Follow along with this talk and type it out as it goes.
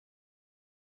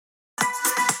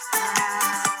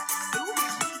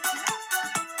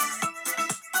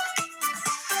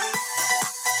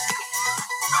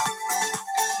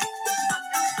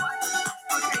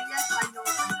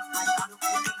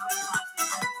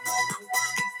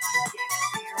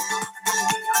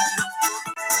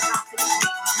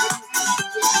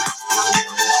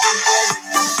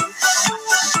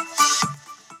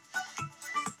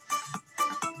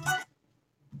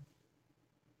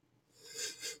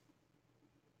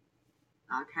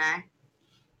Okay.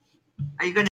 Are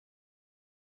you going to?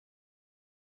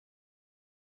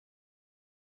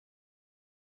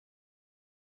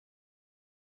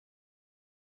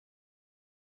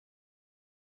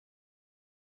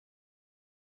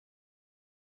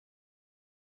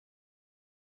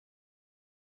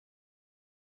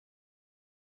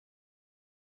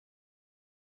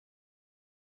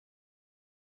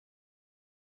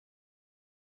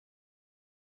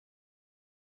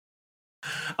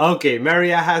 Okay,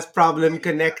 Maria has problem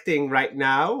connecting right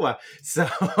now. So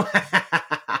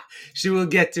she will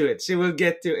get to it. She will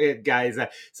get to it, guys.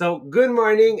 So good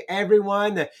morning,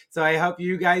 everyone. So I hope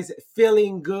you guys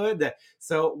feeling good.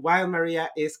 So while Maria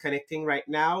is connecting right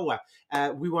now,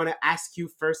 we want to ask you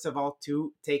first of all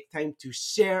to take time to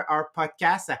share our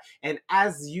podcast. And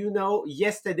as you know,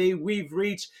 yesterday we've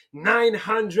reached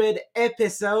 900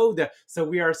 episode. So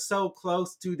we are so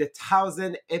close to the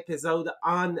 1,000 episode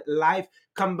on live,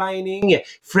 combining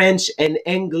French and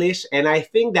English. And I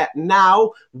think that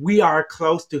now we are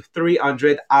close to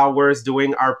 300 hours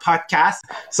doing our podcast.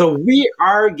 So we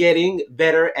are getting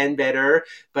better and better.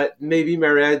 But maybe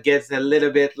Maria gets a little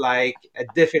bit like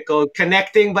difficult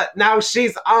connecting, but now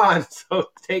she's on. So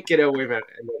take it away,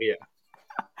 Maria.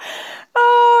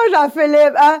 Oh,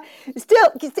 Jean-Philippe.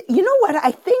 Still, you know what?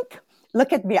 I think,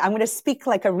 look at me. I'm going to speak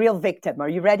like a real victim. Are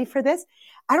you ready for this?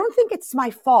 I don't think it's my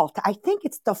fault. I think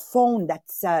it's the phone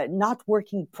that's not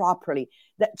working properly.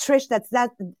 That Trish,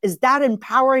 is that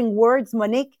empowering words,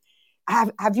 Monique?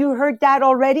 Have you heard that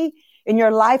already in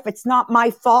your life? It's not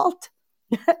my fault.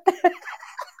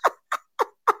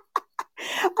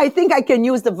 I think I can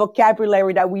use the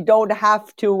vocabulary that we don't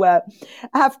have to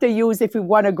use if we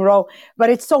want to grow. But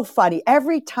it's so funny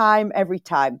every time.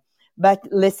 But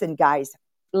listen, guys,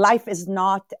 life is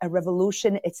not a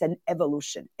revolution; it's an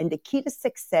evolution. And the key to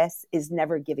success is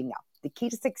never giving up. The key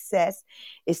to success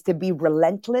is to be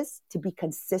relentless, to be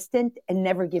consistent, and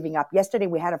never giving up. Yesterday,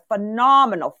 we had a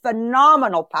phenomenal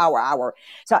power hour.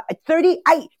 So at 30,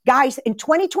 guys, in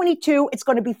 2022, it's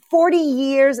going to be 40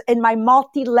 years in my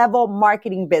multi-level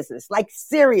marketing business. Like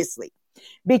seriously,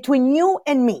 between you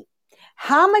and me,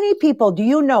 how many people do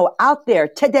you know out there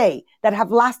today that have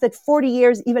lasted 40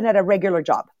 years even at a regular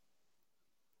job?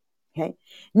 Okay.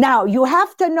 Now you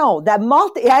have to know that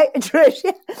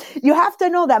you have to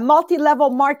know that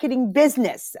multi-level marketing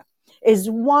business is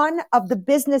one of the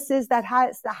businesses that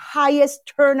has the highest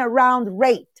turnaround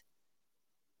rate.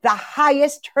 The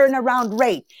highest turnaround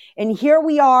rate. And here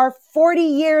we are 40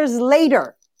 years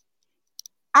later,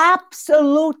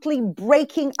 absolutely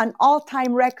breaking an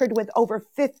all-time record with over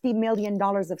 $50 million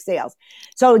of sales.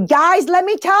 So guys, let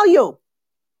me tell you,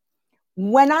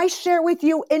 when I share with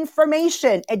you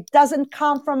information, it doesn't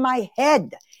come from my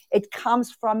head. It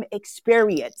comes from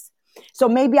experience. So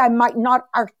maybe I might not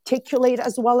articulate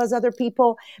as well as other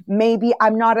people. Maybe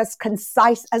I'm not as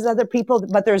concise as other people,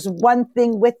 but there's one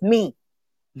thing with me.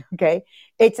 Okay.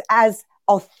 It's as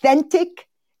authentic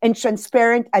and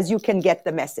transparent as you can get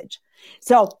the message.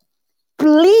 So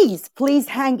please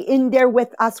hang in there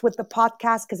with us with the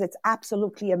podcast because it's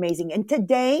absolutely amazing. And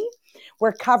today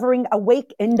we're covering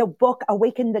in the book,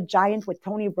 Awaken the Giant with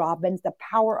Tony Robbins, the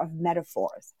power of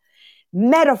metaphors.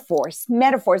 Metaphors.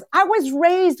 I was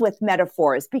raised with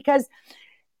metaphors because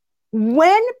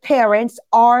when parents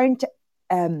aren't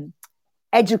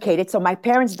educated, so my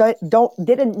parents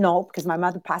didn't know, because my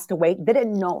mother passed away,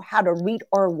 didn't know how to read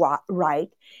or write.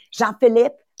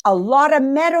 Jean-Philippe, a lot of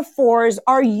metaphors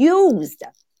are used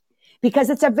because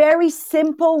it's a very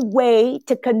simple way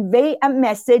to convey a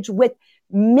message with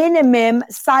minimum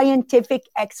scientific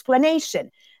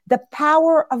explanation. The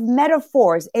power of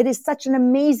metaphors. It is such an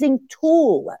amazing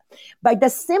tool. By the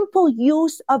simple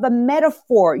use of a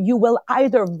metaphor, you will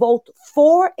either vote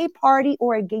for a party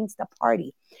or against a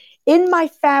party. In my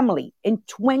family, in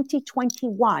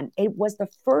 2021, it was the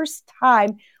first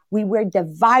time we were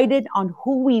divided on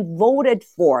who we voted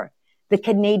for the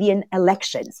Canadian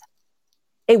elections.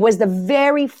 It was the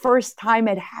very first time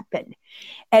it happened.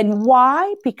 And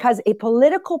why? Because a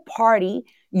political party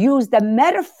used the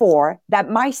metaphor that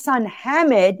my son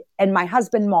Hamid and my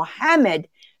husband Mohammed,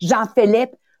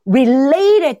 Jean-Philippe,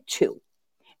 related to.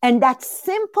 And that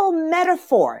simple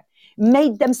metaphor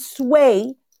made them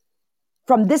sway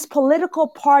from this political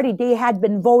party. They had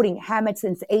been voting Hamid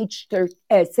since age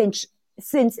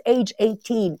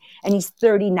 18, and he's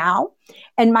 30 now.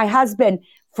 And my husband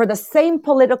for the same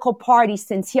political party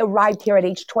since he arrived here at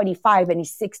age 25 and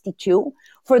he's 62.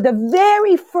 For the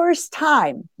very first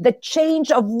time, the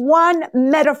change of one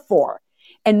metaphor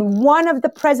and one of the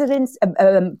prime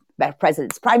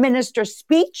minister's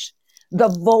speech, the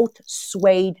vote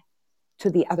swayed to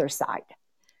the other side.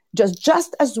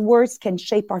 Just as words can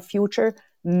shape our future,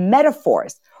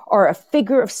 metaphors or a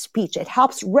figure of speech. It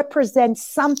helps represent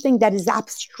something that is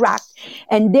abstract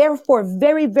and therefore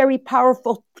very, very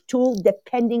powerful tool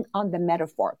depending on the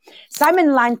metaphor.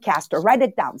 Simon Lancaster, write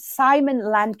it down. Simon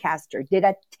Lancaster did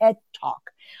a TED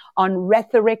talk on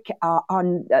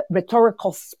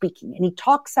rhetorical speaking. And he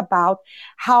talks about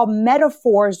how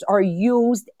metaphors are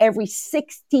used every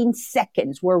 16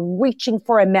 seconds. We're reaching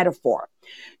for a metaphor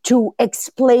to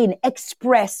explain,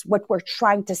 express what we're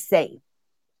trying to say.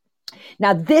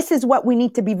 Now, this is what we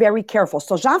need to be very careful.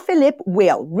 So Jean-Philippe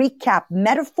will recap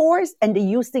metaphors and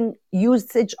the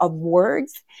usage of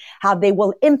words, how they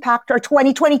will impact our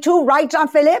 2022, right,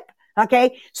 Jean-Philippe?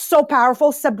 Okay, so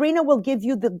powerful. Sabrina will give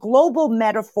you the global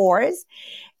metaphors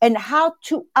and how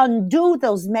to undo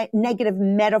those negative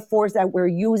metaphors that we're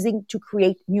using to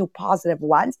create new positive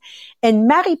ones. And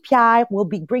Marie-Pierre will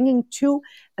be bringing to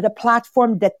the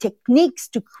platform the techniques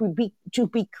to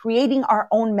be creating our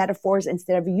own metaphors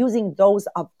instead of using those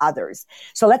of others.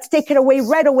 So let's take it away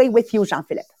right away with you,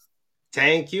 Jean-Philippe.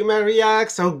 Thank you, Maria.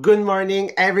 So good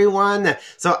morning, everyone.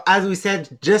 So as we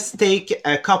said, just take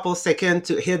a couple seconds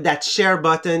to hit that share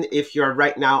button if you're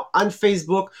right now on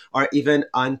Facebook or even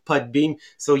on Podbean.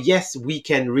 So yes, we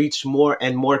can reach more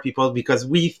and more people because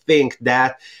we think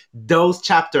that those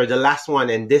chapters, the last one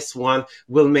and this one,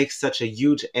 will make such a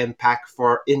huge impact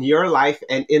for in your life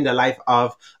and in the life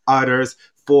of others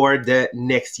for the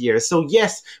next year. So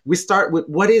yes, we start with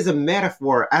what is a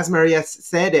metaphor. As Maria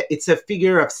said, it's a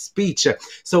figure of speech.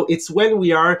 So it's when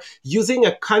we are using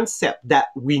a concept that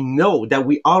we know, that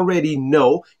we already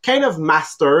know, kind of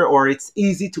master, or it's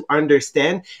easy to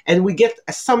understand, and we get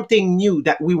something new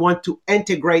that we want to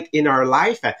integrate in our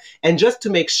life. And just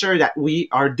to make sure that we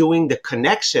are doing the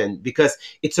connection, because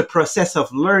it's a process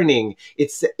of learning.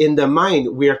 It's in the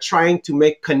mind. We are trying to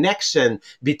make connection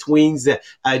between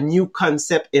a new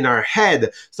concept in our head.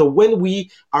 So when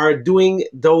we are doing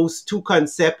those two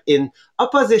concepts in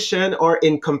opposition or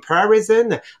in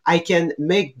comparison, I can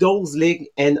make those links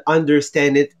and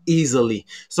understand it easily.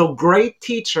 So great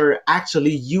teacher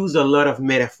actually use a lot of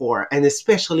metaphor, and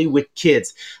especially with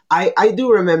kids. I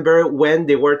do remember when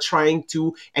they were trying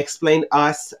to explain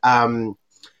us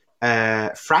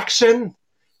fraction,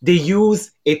 they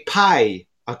use a pie,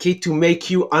 okay, to make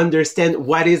you understand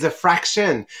what is a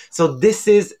fraction. So this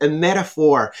is a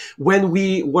metaphor. When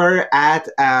we were at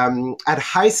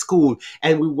high school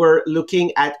and we were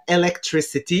looking at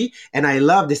electricity, and I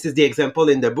love, this is the example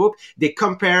in the book, they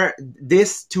compare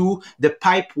this to the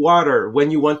pipe water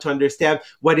when you want to understand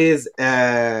what is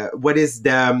the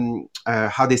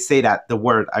how they say that, the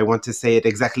word, I want to say it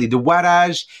exactly, the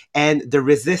wattage and the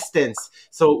resistance.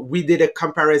 So we did a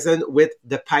comparison with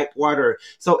the pipe water.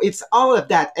 So it's all of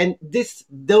that. And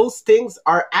those things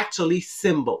are actually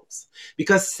symbols,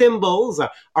 because symbols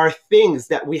are things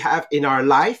that we have in our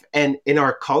life and in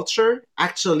our culture,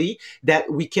 actually,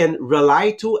 that we can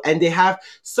rely to, and they have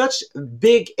such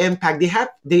big impact.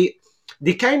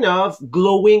 They kind of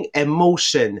glowing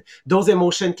emotion. Those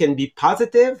emotions can be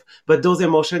positive, but those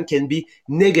emotions can be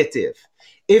negative.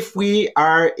 If we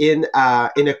are in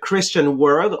a Christian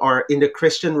world or in the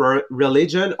Christian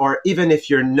religion, or even if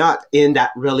you're not in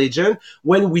that religion,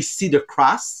 when we see the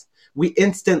cross, we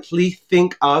instantly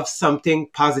think of something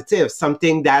positive,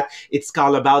 something that it's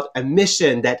called about a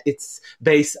mission, that it's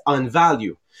based on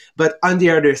value. But on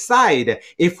the other side,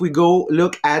 if we go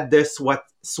look at the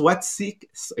swastika,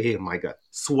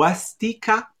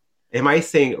 am I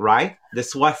saying it right? The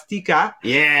swastika?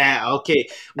 Yeah, okay.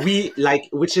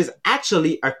 Which is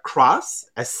actually a cross,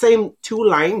 a same two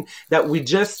line that we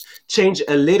just change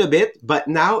a little bit, but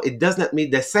now it does not mean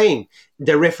the same.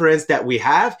 The reference that we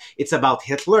have, it's about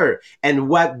Hitler. And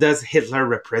what does Hitler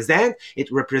represent? It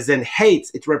represents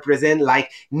hate. It represents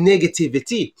like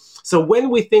negativity. So when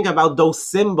we think about those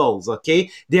symbols, okay,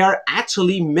 they are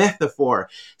actually metaphor.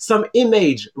 Some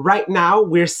image right now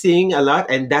we're seeing a lot,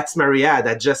 and that's Maria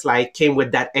that just like came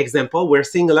with that example. We're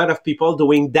seeing a lot of people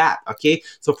doing that, okay?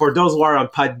 So for those who are on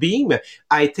Podbeam,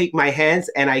 I take my hands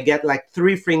and I get like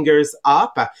 3 fingers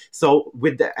up. So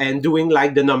and doing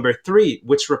like the number 3,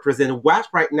 which represent what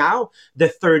right now?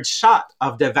 The 3rd shot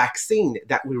of the vaccine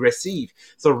that we receive.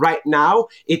 So right now,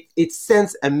 it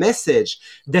sends a message.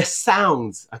 The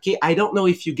sounds, okay? I don't know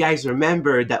if you guys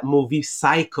remember that movie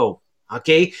Psycho,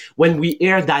 okay? When we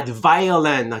hear that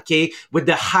violin, okay, with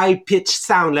the high-pitched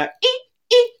sound, like, ee,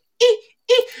 ee, ee,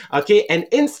 Okay, and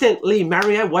instantly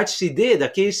Maria, what she did,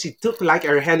 okay, she took like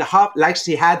her hand up like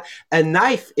she had a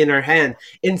knife in her hand.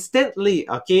 Instantly,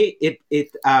 okay,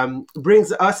 it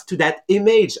brings us to that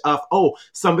image of, oh,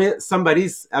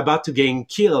 somebody's about to get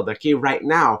killed, okay, right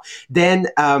now. Then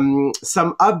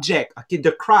some object, okay,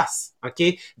 the cross,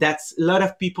 okay, that's a lot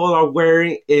of people are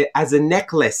wearing it as a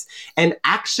necklace. And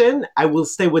action, I will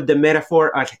stay with the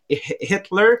metaphor of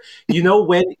Hitler. You know,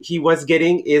 when he was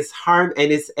getting his arm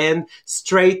and his hand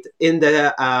straight in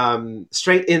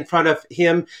front of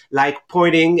him, like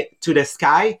pointing to the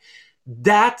sky.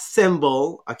 That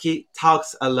symbol, okay,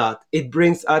 talks a lot. It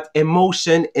brings out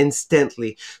emotion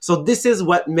instantly. So this is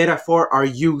what metaphor are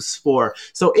used for.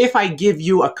 So if I give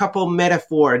you a couple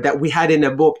metaphor that we had in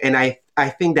a book, and I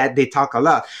think that they talk a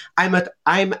lot. I'm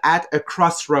at a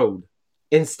crossroad.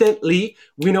 Instantly,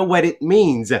 we know what it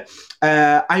means.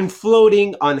 I'm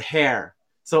floating on air.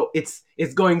 So it's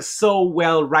going so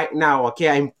well right now. Okay,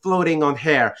 I'm floating on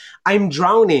air. I'm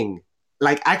drowning.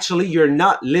 Like actually, you're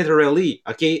not literally.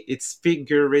 Okay, it's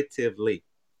figuratively.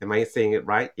 Am I saying it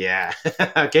right? Yeah.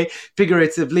 Okay,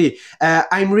 figuratively.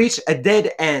 I'm reached a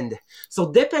dead end.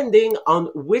 So depending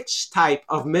on which type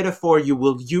of metaphor you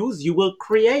will use, you will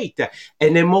create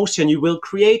an emotion. You will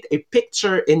create a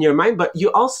picture in your mind, but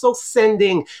you're also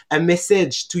sending a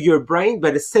message to your brain,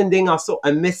 but it's sending also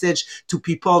a message to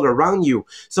people around you.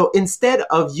 So instead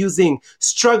of using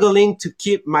struggling to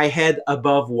keep my head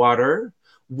above water,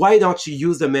 why don't you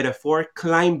use the metaphor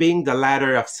climbing the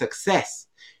ladder of success?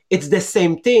 It's the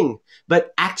same thing,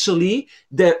 but actually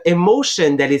the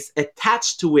emotion that is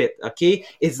attached to it, okay,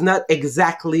 is not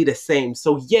exactly the same.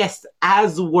 So yes,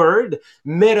 as word,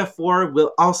 metaphor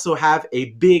will also have a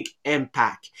big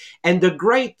impact. And the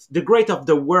great of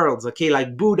the worlds, okay,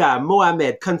 like Buddha,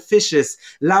 Mohammed, Confucius,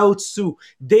 Lao Tzu,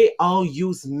 they all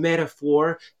use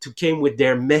metaphor to came with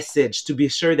their message to be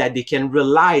sure that they can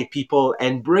rely people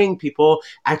and bring people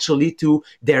actually to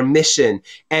their mission.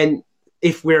 And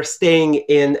if we're staying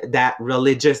in that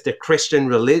the Christian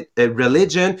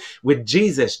religion with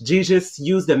Jesus, Jesus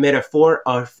used the metaphor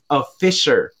of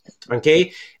fisher,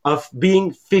 okay, of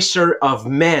being fisher of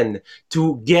men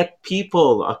to get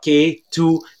people, okay,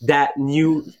 to that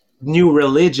new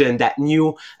religion, that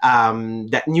new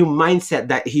mindset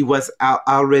that he was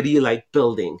already like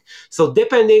building. So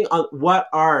depending on what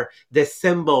are the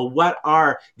symbol, what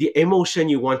are the emotion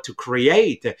you want to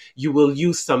create, you will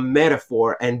use some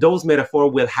metaphor, and those metaphor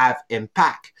will have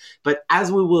impact. But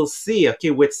as we will see,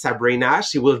 okay, with Sabrina,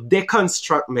 she will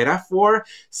deconstruct metaphor.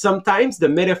 Sometimes the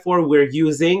metaphor we're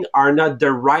using are not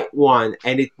the right one,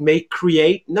 and it may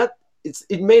create not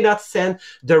it may not send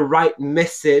the right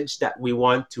message that we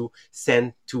want to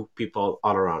send to people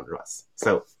all around us.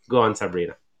 So go on,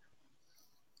 Sabrina.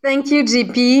 Thank you,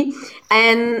 GP.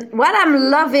 And what I'm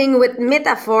loving with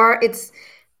metaphor, it's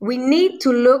we need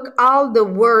to look all the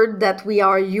word that we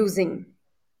are using.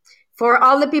 For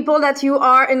all the people that you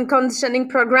are in conditioning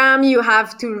program, you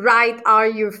have to write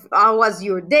how was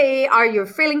your day, are you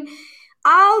feeling?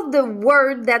 All the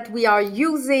word that we are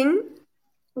using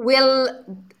will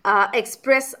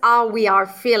express how we are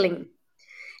feeling.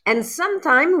 And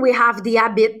sometimes we have the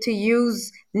habit to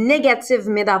use negative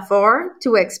metaphor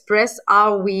to express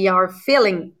how we are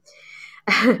feeling.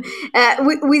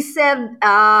 We said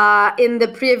in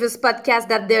the previous podcast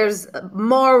that there's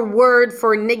more word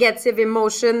for negative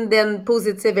emotion than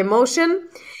positive emotion.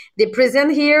 They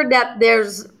present here that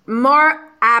there's more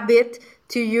habit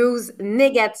to use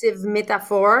negative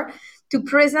metaphor to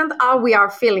present how we are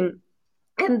feeling.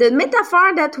 And the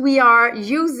metaphor that we are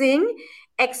using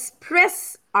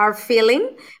express our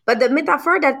feeling, but the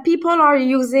metaphor that people are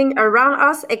using around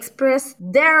us express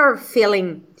their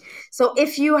feeling. So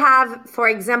if you have, for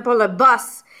example, a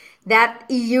boss that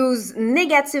use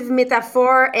negative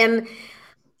metaphor and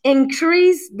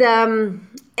increase the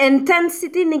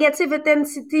negative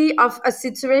intensity of a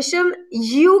situation,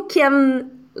 you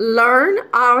can learn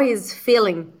how he's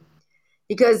feeling,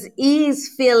 because he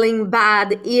is feeling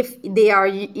bad if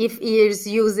he is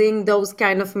using those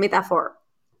kind of metaphor.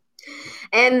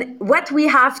 And what we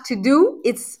have to do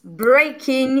is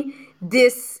breaking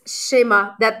this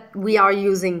schema that we are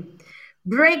using,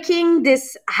 breaking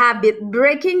this habit,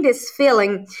 breaking this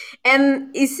feeling.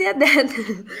 And he said that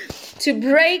to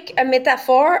break a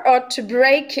metaphor or to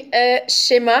break a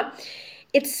schema,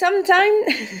 it's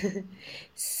sometimes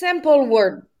simple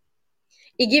word.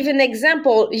 He give an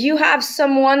example. You have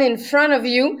someone in front of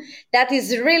you that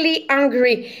is really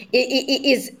angry.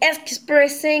 He is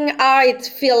expressing how it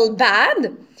feels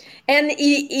bad. And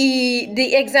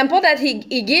the example that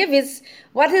he give is,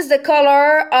 what is the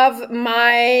color of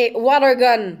my water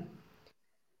gun?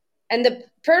 And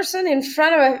person in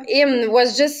front of him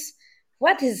was just,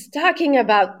 what is talking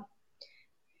about?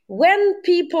 When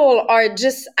people are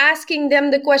just asking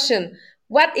them the question,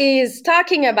 what is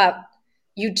talking about?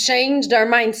 You change their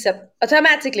mindset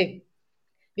automatically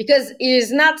because he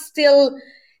is not still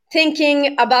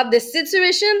thinking about the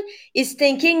situation. He's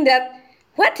thinking that,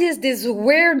 what is this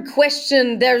weird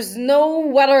question? There's no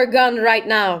water gun right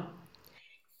now.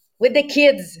 With the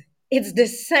kids, it's the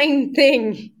same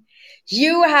thing.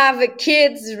 You have a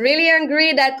kid's really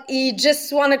angry that he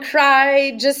just want to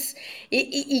cry, just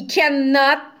he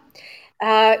cannot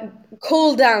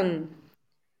cool down.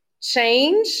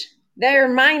 Change their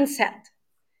mindset.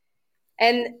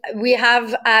 And we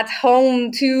have at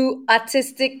home 2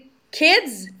 autistic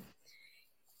kids.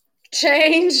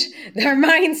 Change their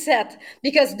mindset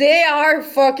because they are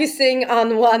focusing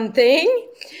on one thing.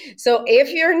 So if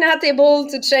you're not able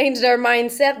to change their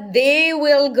mindset, they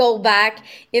will go back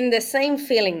in the same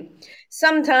feeling.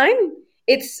 Sometimes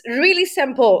it's really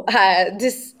simple.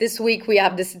 This week we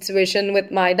have the situation with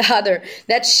my daughter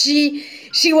that she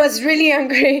was really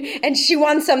angry and she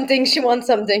wants something.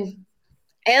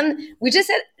 And we just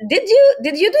said, did you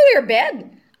do your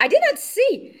bed? I did not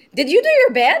see. Did you do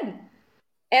your bed?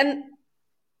 And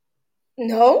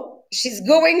no, she's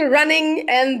going running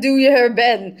and do her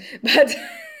bed. But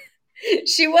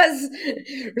she was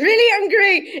really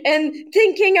angry and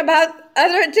thinking about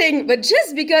other things. But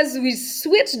just because we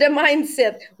switched the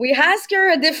mindset, we ask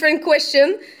her a different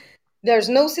question, there's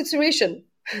no situation.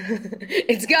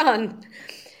 It's gone.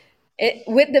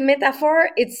 With the metaphor,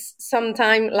 it's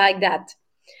sometimes like that.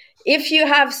 If you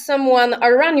have someone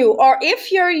around you, or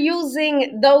if you're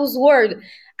using those words,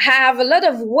 have a lot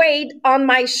of weight on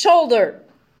my shoulder,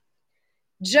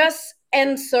 just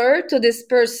answer to this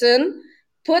person,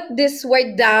 put this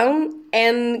weight down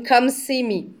and come see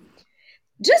me.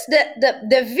 Just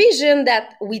the vision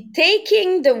that we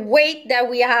taking the weight that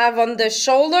we have on the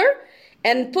shoulder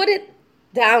and put it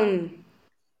down.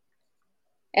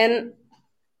 And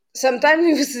sometimes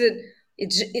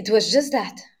it was just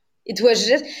that. It was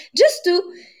just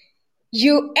to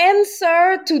you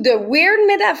answer to the weird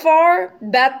metaphor,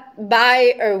 but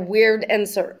by a weird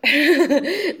answer.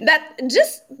 That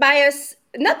just by a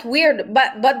not weird,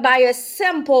 but by a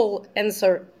simple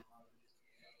answer.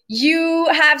 You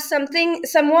have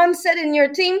someone said in your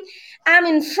team, I'm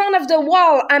in front of the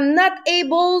wall, I'm not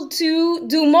able to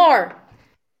do more.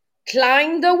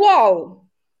 Climb the wall.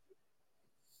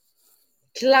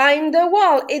 Climb the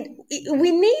wall.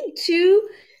 We need to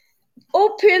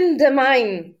open the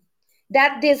mind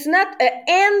that there's not an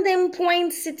ending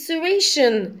point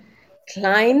situation.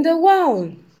 Climb the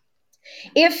wall.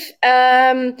 If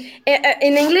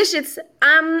in English it's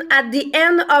I'm at the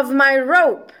end of my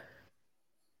rope.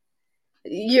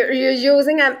 You're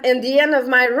using I'm at the end of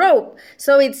my rope.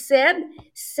 So it said,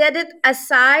 set it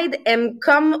aside and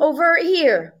come over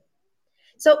here.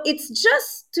 So it's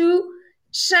just to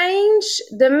change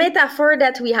the metaphor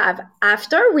that we have.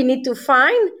 After, we need to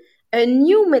find a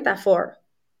new metaphor.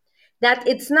 That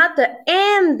it's not the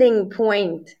ending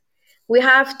point. We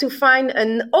have to find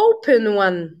an open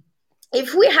one.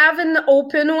 If we have an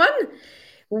open one,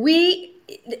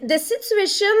 the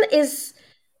situation is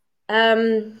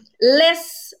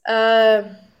less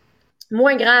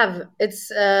moins grave.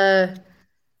 It's how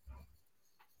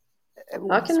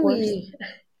can we?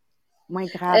 My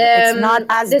God, it's not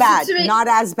as bad. Not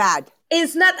as bad.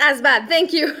 It's not as bad.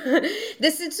 Thank you.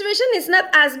 The situation is not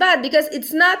as bad because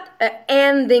it's not an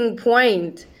ending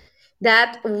point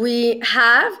that we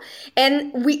have,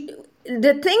 and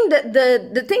the thing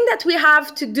that we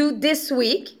have to do this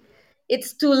week,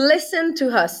 it's to listen to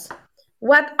us.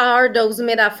 What are those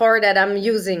metaphors that I'm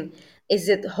using? Is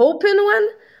it open one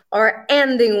or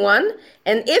ending one?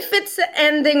 And if it's an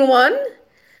ending one,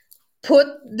 put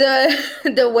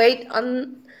the weight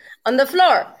on the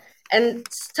floor and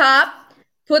stop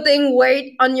putting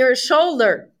weight on your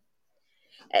shoulder.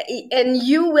 And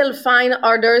you will find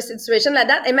other situations like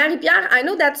that. And Marie-Pierre, I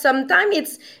know that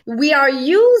sometimes we are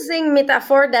using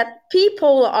metaphor that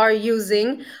people are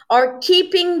using or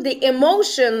keeping the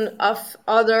emotion of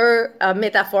other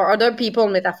other people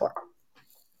metaphor.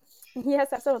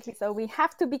 Yes, absolutely. So we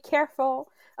have to be careful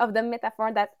of the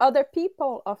metaphor that other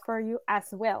people offer you as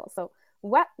well. So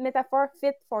what metaphor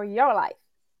fit for your life?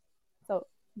 So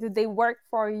do they work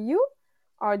for you,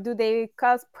 or do they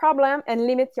cause problem and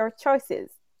limit your choices?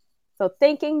 So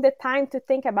taking the time to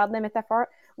think about the metaphor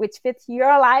which fits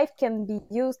your life can be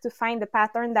used to find the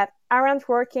pattern that aren't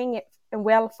working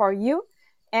well for you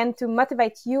and to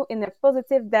motivate you in a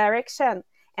positive direction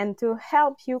and to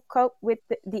help you cope with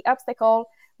the obstacle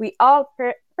we all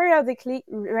periodically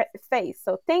face.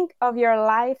 So think of your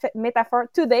life metaphor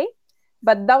today,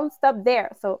 but don't stop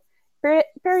there. So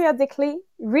periodically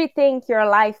rethink your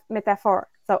life metaphor.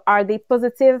 So are they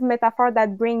positive metaphors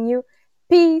that bring you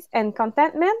peace and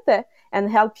contentment and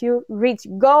help you reach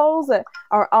goals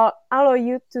or allow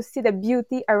you to see the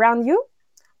beauty around you?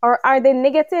 Or are they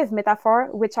negative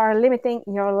metaphors which are limiting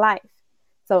your life?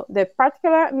 So the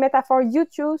particular metaphor you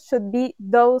choose should be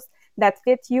those that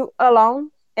fit you alone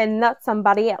and not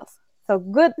somebody else. So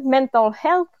good mental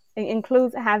health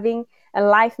includes having a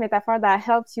life metaphor that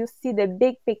helps you see the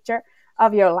big picture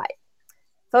of your life.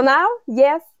 So now,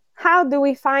 yes, how do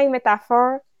we find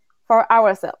metaphor for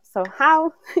ourselves? So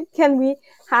how can we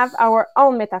have our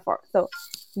own metaphor? So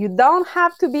you don't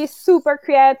have to be super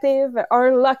creative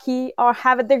or lucky or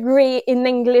have a degree in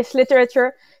English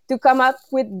literature to come up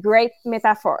with great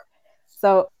metaphor.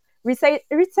 So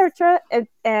researchers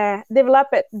develop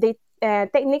the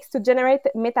techniques to generate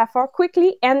metaphor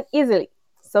quickly and easily.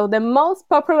 So the most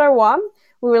popular one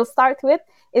we will start with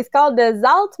is called the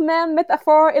Zaltman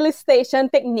metaphor illustration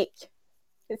technique.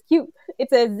 It's cute.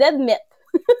 It's a Z-myth.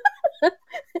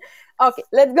 Okay,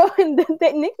 let's go in the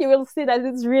technique. You will see that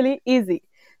it's really easy.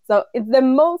 So it's the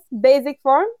most basic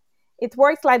form. It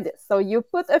works like this. So you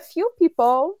put a few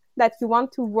people that you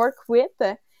want to work with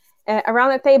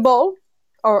around a table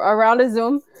or around a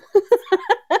Zoom,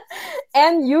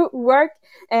 and you work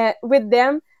with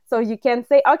them. So you can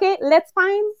say, okay, let's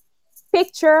find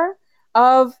picture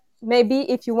of maybe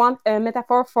if you want a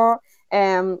metaphor for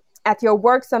at your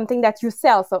work, something that you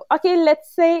sell. So, okay,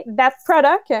 let's say that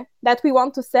product that we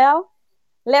want to sell,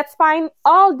 let's find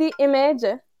all the image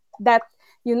that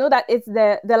you know that it's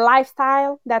the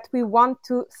lifestyle that we want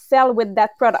to sell with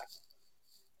that product.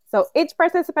 So each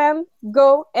participant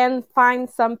go and find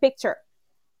some picture.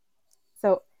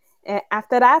 So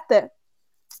after that,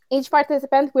 each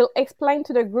participant will explain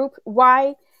to the group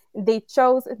why they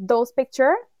chose those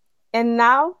pictures. And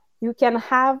now you can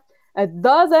have a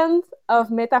dozen of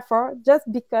metaphor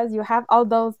just because you have all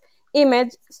those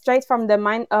images straight from the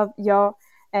mind of your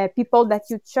people that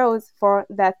you chose for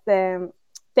that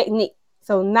technique.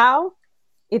 So now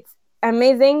it's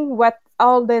amazing what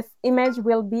all this image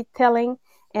will be telling,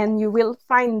 and you will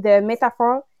find the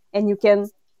metaphor and you can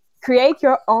create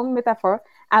your own metaphor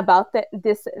about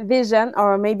this vision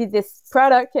or maybe this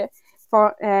product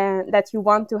for that you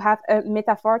want to have a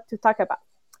metaphor to talk about.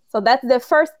 So that's the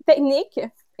first technique.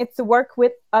 It's to work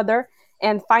with other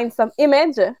and find some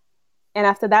image, and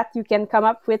after that you can come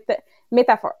up with the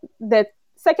metaphor. The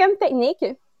second technique,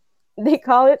 they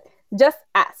call it just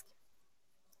ask.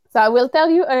 So I will tell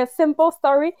you a simple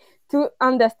story to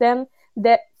understand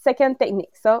the second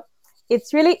technique. So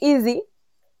it's really easy.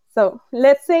 So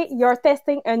let's say you're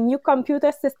testing a new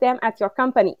computer system at your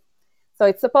company. So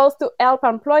it's supposed to help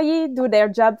employees do their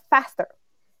job faster,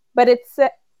 but it's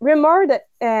rumored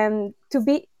to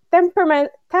be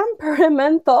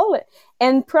temperamental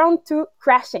and prone to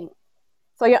crashing.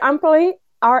 So your employees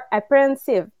are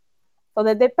apprehensive. So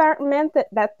the department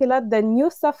that piloted the new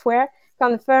software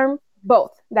confirmed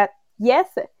both that yes,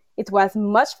 it was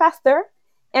much faster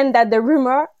and that the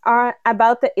rumors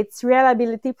about its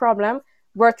reliability problem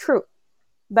were true.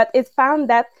 But it found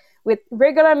that with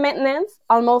regular maintenance,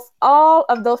 almost all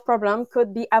of those problems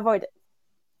could be avoided.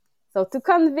 So to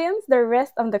convince the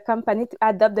rest of the company to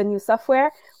adopt the new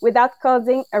software without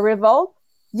causing a revolt,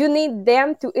 you need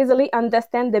them to easily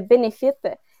understand the benefit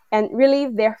and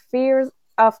relieve their fears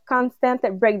of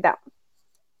constant breakdown.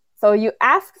 So you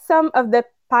ask some of the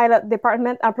pilot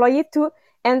department employees to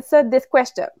answer this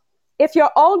question. If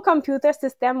your old computer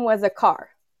system was a car,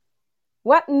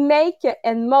 what make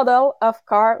and model of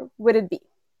car would it be?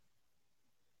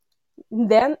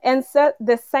 Then answer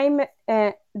the same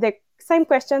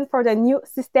question for the new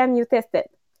system you tested.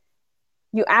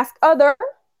 You ask others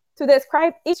to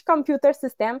describe each computer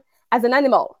system as an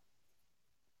animal.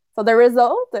 So the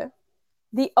result,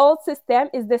 the old system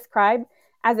is described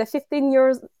as a 15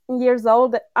 years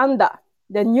old Honda.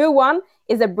 The new one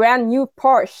is a brand new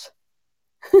Porsche.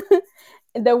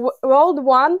 The old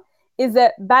one is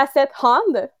a Basset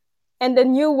Hound, and the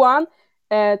new one,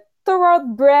 a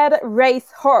thoroughbred race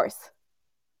horse.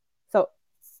 So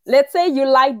let's say you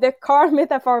like the car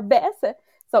metaphor best.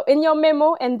 So in your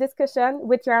memo and discussion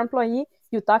with your employee,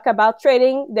 you talk about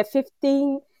trading the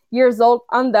 15 years old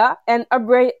Honda and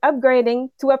upgrading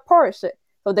to a Porsche.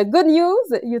 So the good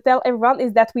news, you tell everyone,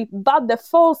 is that we bought the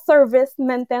full service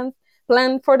maintenance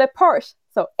plan for the Porsche.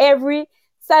 So every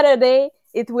Saturday,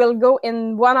 it will go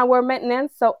in 1 hour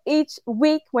maintenance. So each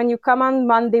week, when you come on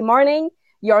Monday morning,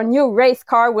 your new race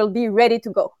car will be ready to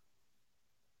go.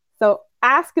 So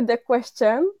ask the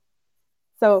question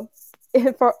So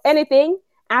for anything,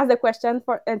 ask the question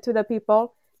to the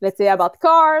people. Let's say about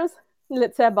cars,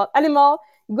 let's say about animal.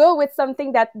 Go with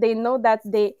something that they know that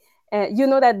they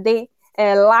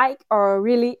like or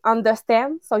really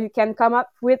understand. So you can come up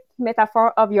with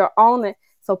metaphor of your own,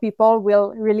 so people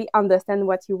will really understand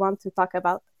what you want to talk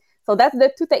about. So that's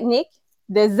the two technique: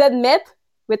 the Z-Met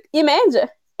with image,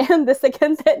 and the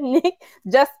second technique,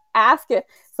 just ask.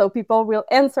 So people will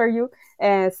answer you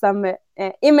some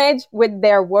image with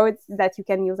their words that you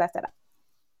can use after that.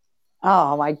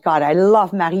 Oh my God, I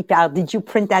love Marie-Pierre. Did you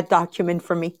print that document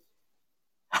for me?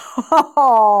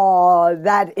 Oh,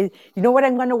 that is, you know what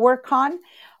I'm going to work on?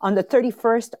 On the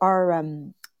 31st, our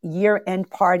year-end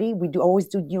party. We always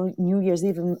do New Year's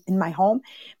Eve in my home.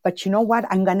 But you know what?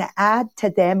 I'm going to add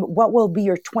to them what will be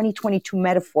your 2022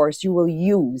 metaphors you will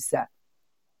use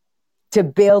to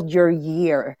build your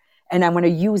year. And I'm going to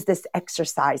use this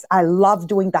exercise. I love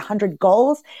doing the 100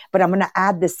 goals, but I'm going to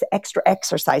add this extra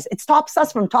exercise. It stops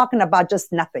us from talking about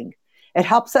just nothing. It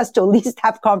helps us to at least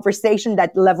have conversation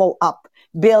that level up,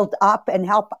 build up, and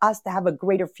help us to have a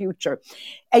greater future.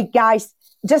 Hey, guys,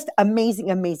 just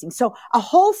amazing, amazing. So a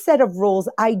whole set of rules,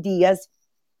 ideas,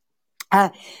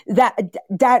 that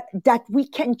we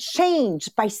can change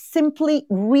by simply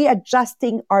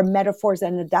readjusting our metaphors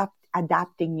and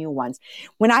adapting new ones.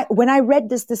 When I read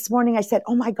this morning, I said,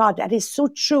 oh my God, that is so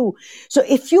true. So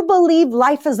if you believe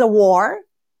life is a war,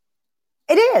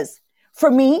 it is. For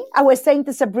me, I was saying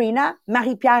to Sabrina,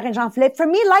 Marie-Pierre and Jean-Philippe, for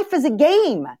me, life is a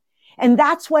game. And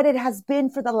that's what it has been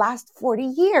for the last 40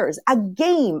 years, a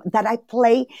game that I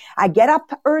play. I get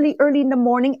up early in the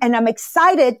morning, and I'm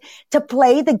excited to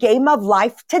play the game of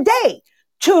life today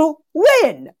to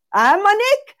win.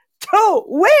 Monique, to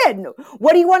win.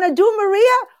 What do you want to do,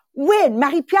 Maria? Win.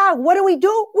 Marie-Pierre, what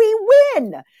do? We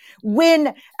win.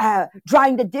 Win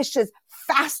drying the dishes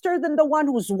faster than the one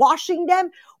who's washing them.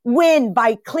 Win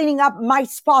by cleaning up my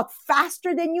spot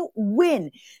faster than you. Win.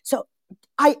 So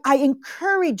I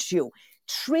encourage you,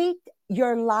 treat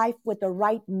your life with the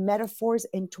right metaphors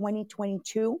in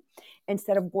 2022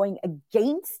 instead of going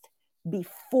against,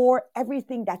 before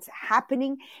everything that's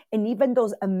happening. And even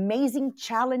those amazing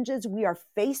challenges we are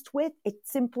faced with,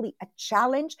 it's simply a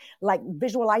challenge. Like,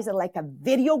 visualize it like a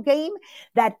video game,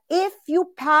 that if you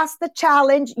pass the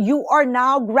challenge, you are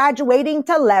now graduating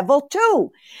to level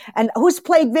 2. And who's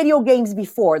played video games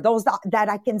before? Those that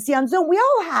I can see on Zoom, we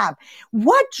all have.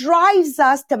 What drives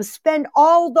us to spend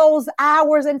all those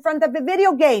hours in front of a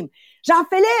video game?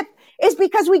 Jean-Philippe, is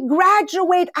because we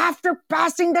graduate after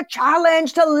passing the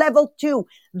challenge to level 2.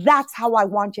 That's how I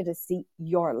want you to see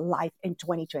your life in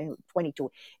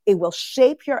 2022. It will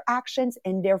shape your actions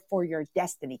and therefore your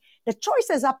destiny. The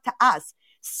choice is up to us.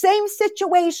 Same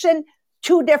situation,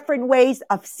 2 different ways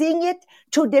of seeing it,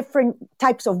 2 different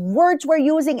types of words we're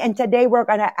using. And today we're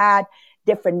going to add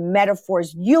different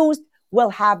metaphors used. Will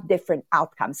have different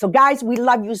outcomes. So guys, we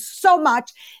love you so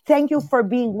much. Thank you for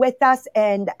being with us.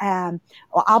 And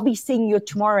I'll be seeing you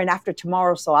tomorrow and after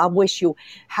tomorrow. So I'll wish you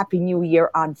Happy New Year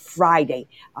on Friday.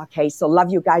 Okay, so love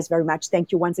you guys very much.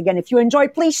 Thank you once again. If you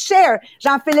enjoyed, please share.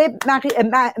 Jean-Philippe,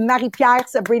 Marie-Pierre,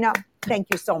 Sabrina, thank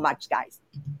you so much, guys.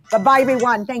 Bye-bye,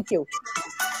 everyone. Thank you.